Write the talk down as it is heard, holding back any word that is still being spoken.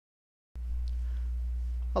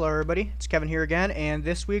Hello everybody, it's Kevin here again, and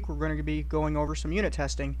this week we're going to be going over some unit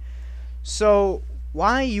testing. So,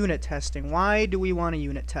 why unit testing? Why do we want a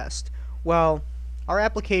unit test? Well, our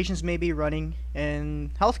applications may be running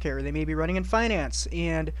in healthcare, they may be running in finance,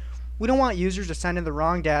 and we don't want users to send in the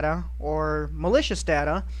wrong data or malicious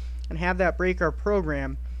data and have that break our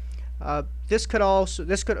program. This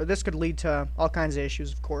could lead to all kinds of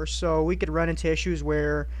issues, of course. So we could run into issues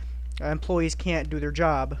where employees can't do their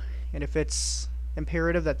job, and if it's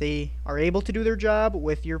imperative that they are able to do their job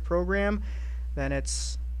with your program, then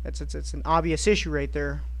it's an obvious issue right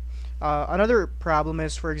there. Another problem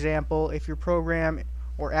is, for example, if your program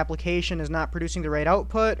or application is not producing the right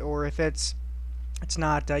output, or if it's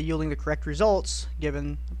not yielding the correct results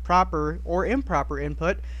given proper or improper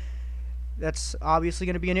input, that's obviously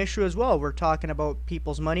going to be an issue as well. We're talking about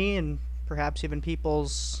people's money and perhaps even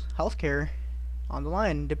people's healthcare on the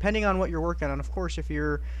line, depending on what you're working on. Of course, if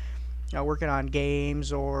you're working on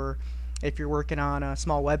games, or if you're working on a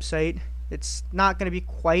small website, it's not going to be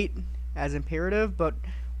quite as imperative, but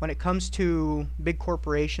when it comes to big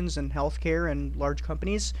corporations and healthcare and large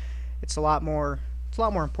companies, it's a lot more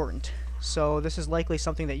important. So this is likely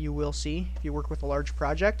something that you will see if you work with a large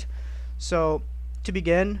project. So to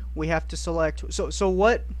begin, we have to select, so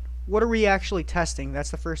what are we actually testing?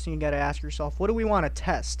 That's the first thing you got to ask yourself. What do we want to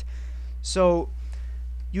test? So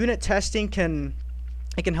unit testing can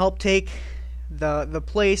help take the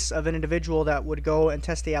place of an individual that would go and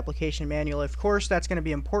test the application manually. Of course, that's going to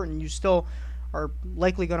be important. You still are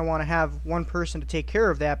likely going to want to have one person to take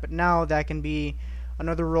care of that, but now that can be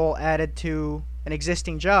another role added to an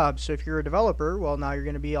existing job. So if you're a developer, well, now you're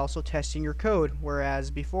going to be also testing your code,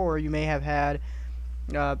 whereas before you may have had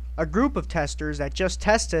a group of testers that just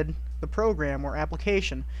tested the program or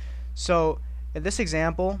application. So in this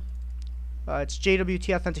example, it's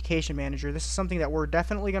JWT Authentication Manager. This is something that we're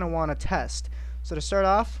definitely going to want to test. So to start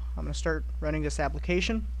off, I'm going to start running this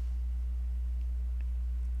application.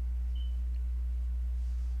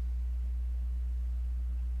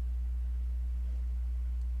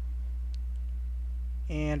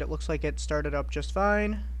 And it looks like it started up just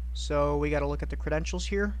fine. So we got to look at the credentials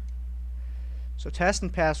here. So test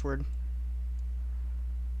and password.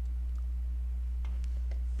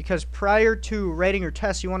 Because prior to writing your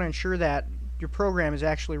test, you want to ensure that your program is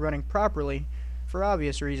actually running properly for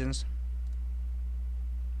obvious reasons.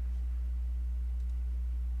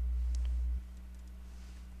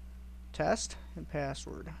 Test and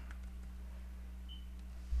password.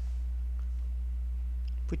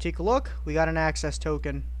 If we take a look, we got an access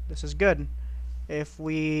token. This is good. If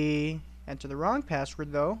we enter the wrong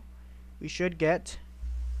password, though, we should get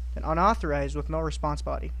an unauthorized with no response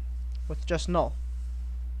body, with just null.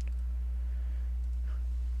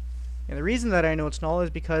 And the reason that I know it's null is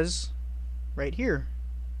because right here,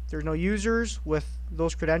 there's no users with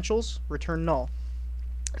those credentials, return null.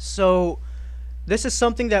 So this is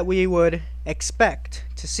something that we would expect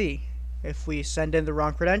to see. If we send in the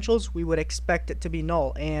wrong credentials, we would expect it to be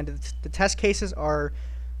null. And the test cases are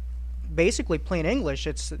basically plain English.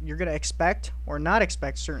 It's you're going to expect or not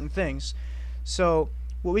expect certain things. So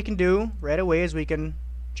what we can do right away is we can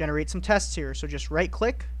generate some tests here. So just right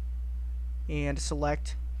click and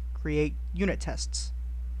select create unit tests.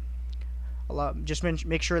 Just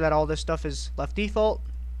make sure that all this stuff is left default.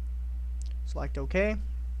 Select OK.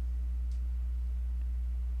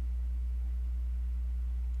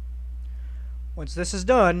 Once this is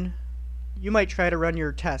done, you might try to run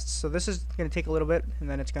your tests. So this is going to take a little bit, and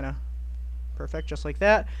then it's going to perfect just like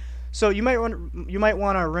that. So you might want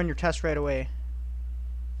to run your test right away,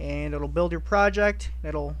 and it'll build your project.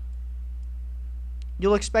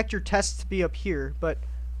 You'll expect your tests to be up here, but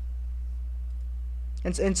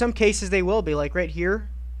in some cases they will be, like right here.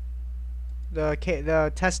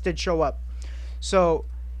 The test did show up. So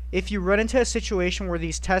if you run into a situation where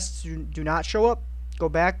these tests do not show up, go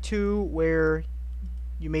back to where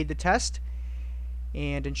you made the test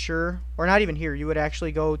and ensure, or not even here, you would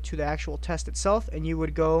actually go to the actual test itself and you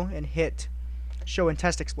would go and hit Show in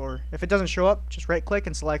Test Explorer. If it doesn't show up, just right click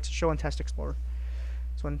and select Show in Test Explorer.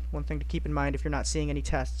 It's one thing to keep in mind if you're not seeing any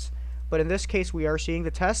tests. But in this case, we are seeing the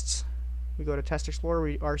tests. We go to Test Explorer,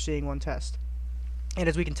 we are seeing one test. And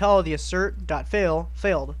as we can tell, the assert.fail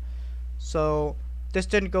failed. So this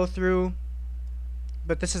didn't go through,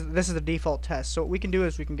 but this is the default test. So what we can do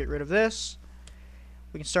is we can get rid of this.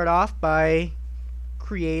 We can start off by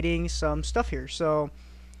creating some stuff here. So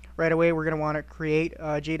right away we're going to want to create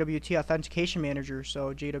a JWT Authentication Manager.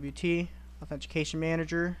 So JWT Authentication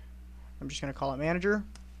Manager, I'm just going to call it Manager.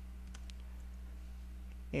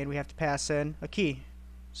 And we have to pass in a key.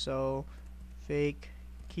 So fake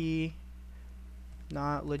key,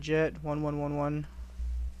 not legit, 1111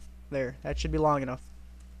 There, that should be long enough.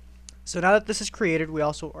 So now that this is created, we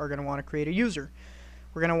also are going to want to create a user.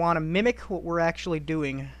 We're going to want to mimic what we're actually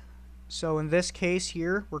doing. So in this case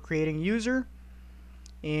here, we're creating a user,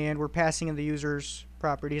 and we're passing in the user's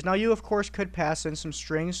properties. Now you of course could pass in some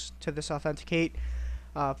strings to this authenticate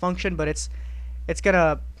function, but it's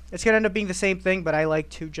gonna end up being the same thing, but I like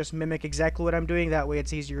to just mimic exactly what I'm doing. That way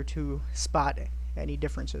it's easier to spot any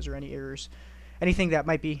differences or any errors, anything that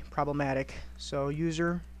might be problematic. So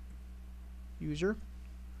user.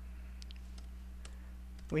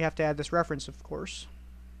 We have to add this reference, of course.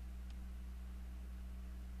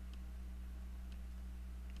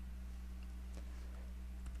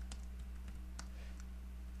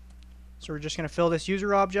 So we're just going to fill this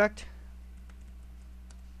user object.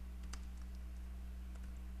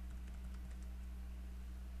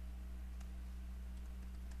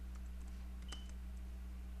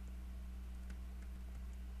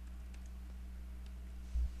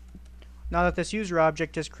 Now that this user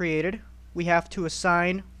object is created, we have to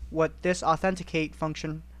assign what this authenticate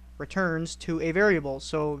function returns to a variable.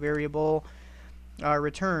 So variable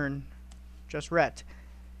return just ret.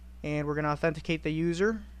 And we're going to authenticate the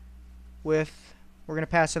user with, we're going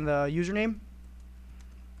to pass in the username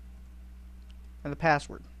and the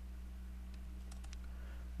password.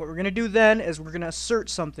 What we're going to do then is we're going to assert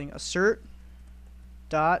something. Assert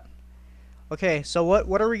dot. Okay, so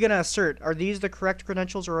what are we going to assert? Are these the correct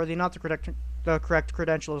credentials, or are they not the correct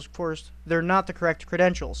credentials? Of course, they're not the correct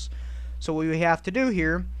credentials. So what we have to do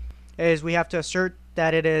here is we have to assert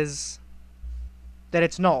that it's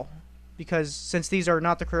null, because since these are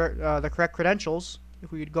not the correct credentials,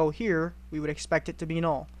 if we would go here, we would expect it to be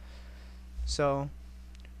null. So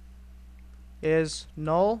is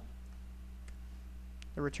null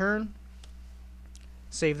the return.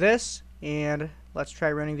 Save this, and let's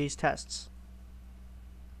try running these tests.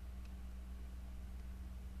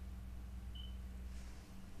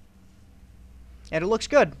 And it looks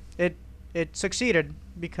good. It succeeded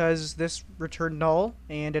because this returned null,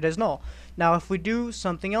 and it is null. Now if we do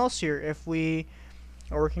something else here, if we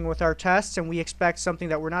are working with our tests and we expect something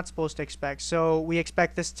that we're not supposed to expect, so we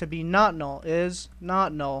expect this to be not null, is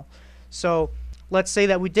not null. So let's say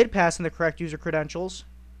that we did pass in the correct user credentials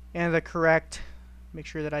and the correct, make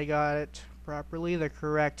sure that I got it properly, the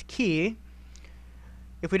correct key.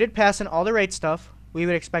 If we did pass in all the right stuff, we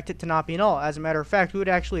would expect it to not be null. As a matter of fact, we would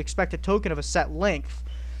actually expect a token of a set length.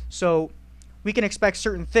 So we can expect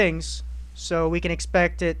certain things. So we can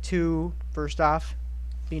expect it to, first off,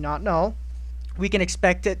 be not null. We can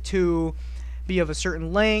expect it to be of a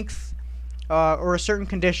certain length or a certain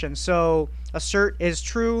condition. So assert is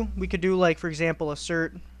true. We could do, like, for example,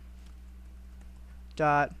 assert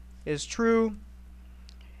dot is true.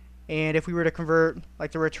 And if we were to convert,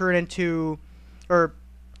 like, the return into, or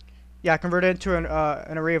yeah, convert it into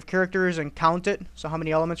an array of characters and count it. So how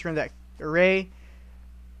many elements are in that array?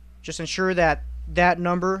 Just ensure that that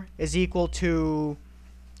number is equal to,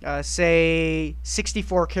 say,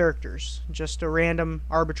 64 characters. Just a random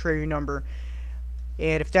arbitrary number.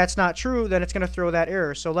 And if that's not true, then it's going to throw that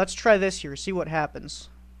error. So let's try this here, see what happens.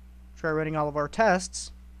 Try running all of our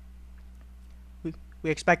tests. We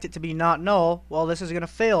expect it to be not null. Well, this is going to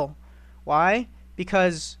fail. Why?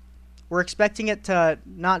 Because we're expecting it to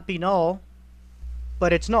not be null,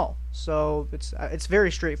 but it's null. So it's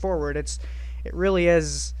very straightforward. It really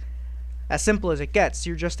is as simple as it gets.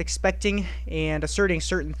 You're just expecting and asserting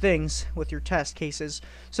certain things with your test cases.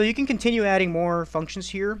 So you can continue adding more functions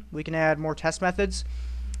here. We can add more test methods,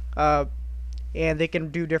 and they can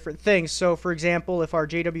do different things. So for example, if our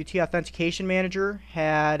JWT authentication manager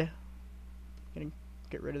had,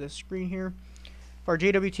 get rid of this screen here. If our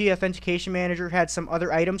JWT authentication manager had some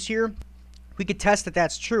other items here, we could test that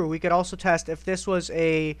that's true. We could also test if this was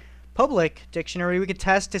a public dictionary. We could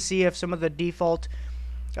test to see if some of the default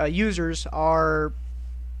users are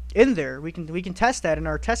in there. We can test that in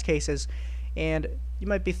our test cases. And you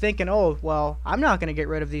might be thinking, oh, well, I'm not going to get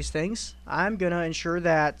rid of these things. I'm going to ensure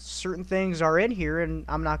that certain things are in here, and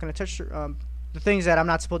I'm not going to touch the things that I'm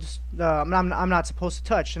not supposed to. I'm not supposed to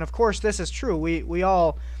touch. And of course, this is true. We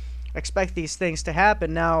all expect these things to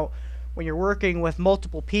happen. Now, when you're working with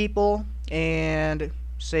multiple people, and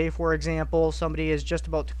say, for example, somebody is just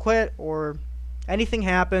about to quit, or anything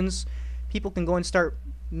happens, people can go and start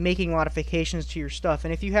making modifications to your stuff.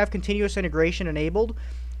 And if you have continuous integration enabled,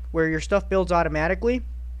 where your stuff builds automatically,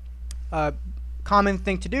 common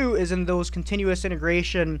thing to do is in those continuous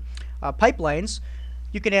integration pipelines,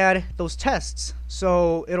 you can add those tests.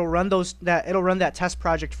 So it'll run that test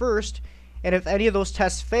project first, and if any of those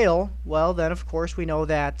tests fail, well, then of course we know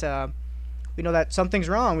that something's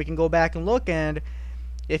wrong. We can go back and look, and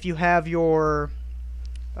if you have your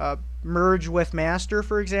merge with master,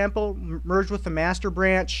 for example, merge with the master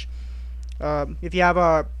branch. If you have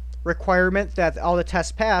a requirement that all the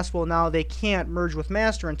tests pass, well, now they can't merge with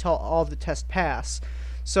master until all the tests pass.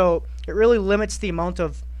 So it really limits the amount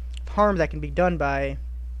of harm that can be done by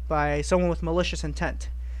someone with malicious intent.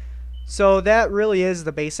 So that really is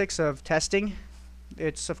the basics of testing.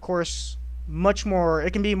 It's of course much more,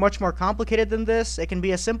 it can be much more complicated than this. It can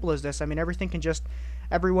be as simple as this. I mean, every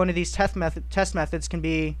one of these test methods can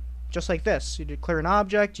be just like this. You declare an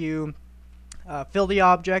object, you fill the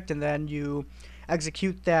object, and then you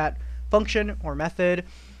execute that function or method.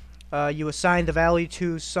 You assign the value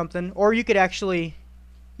to something, or you could actually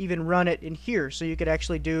even run it in here. So you could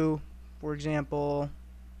actually do, for example,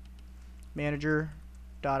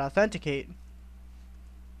 manager.authenticate.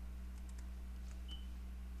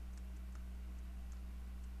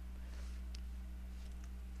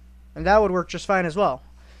 And that would work just fine as well.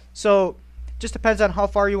 So just depends on how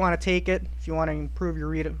far you want to take it. If you want to improve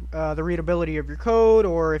your the readability of your code,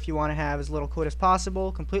 or if you want to have as little code as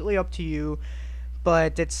possible, completely up to you.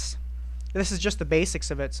 But this is just the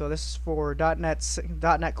basics of it. So this is for .NET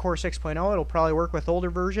Core 6.0. It'll probably work with older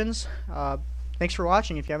versions. Thanks for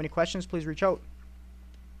watching. If you have any questions, please reach out.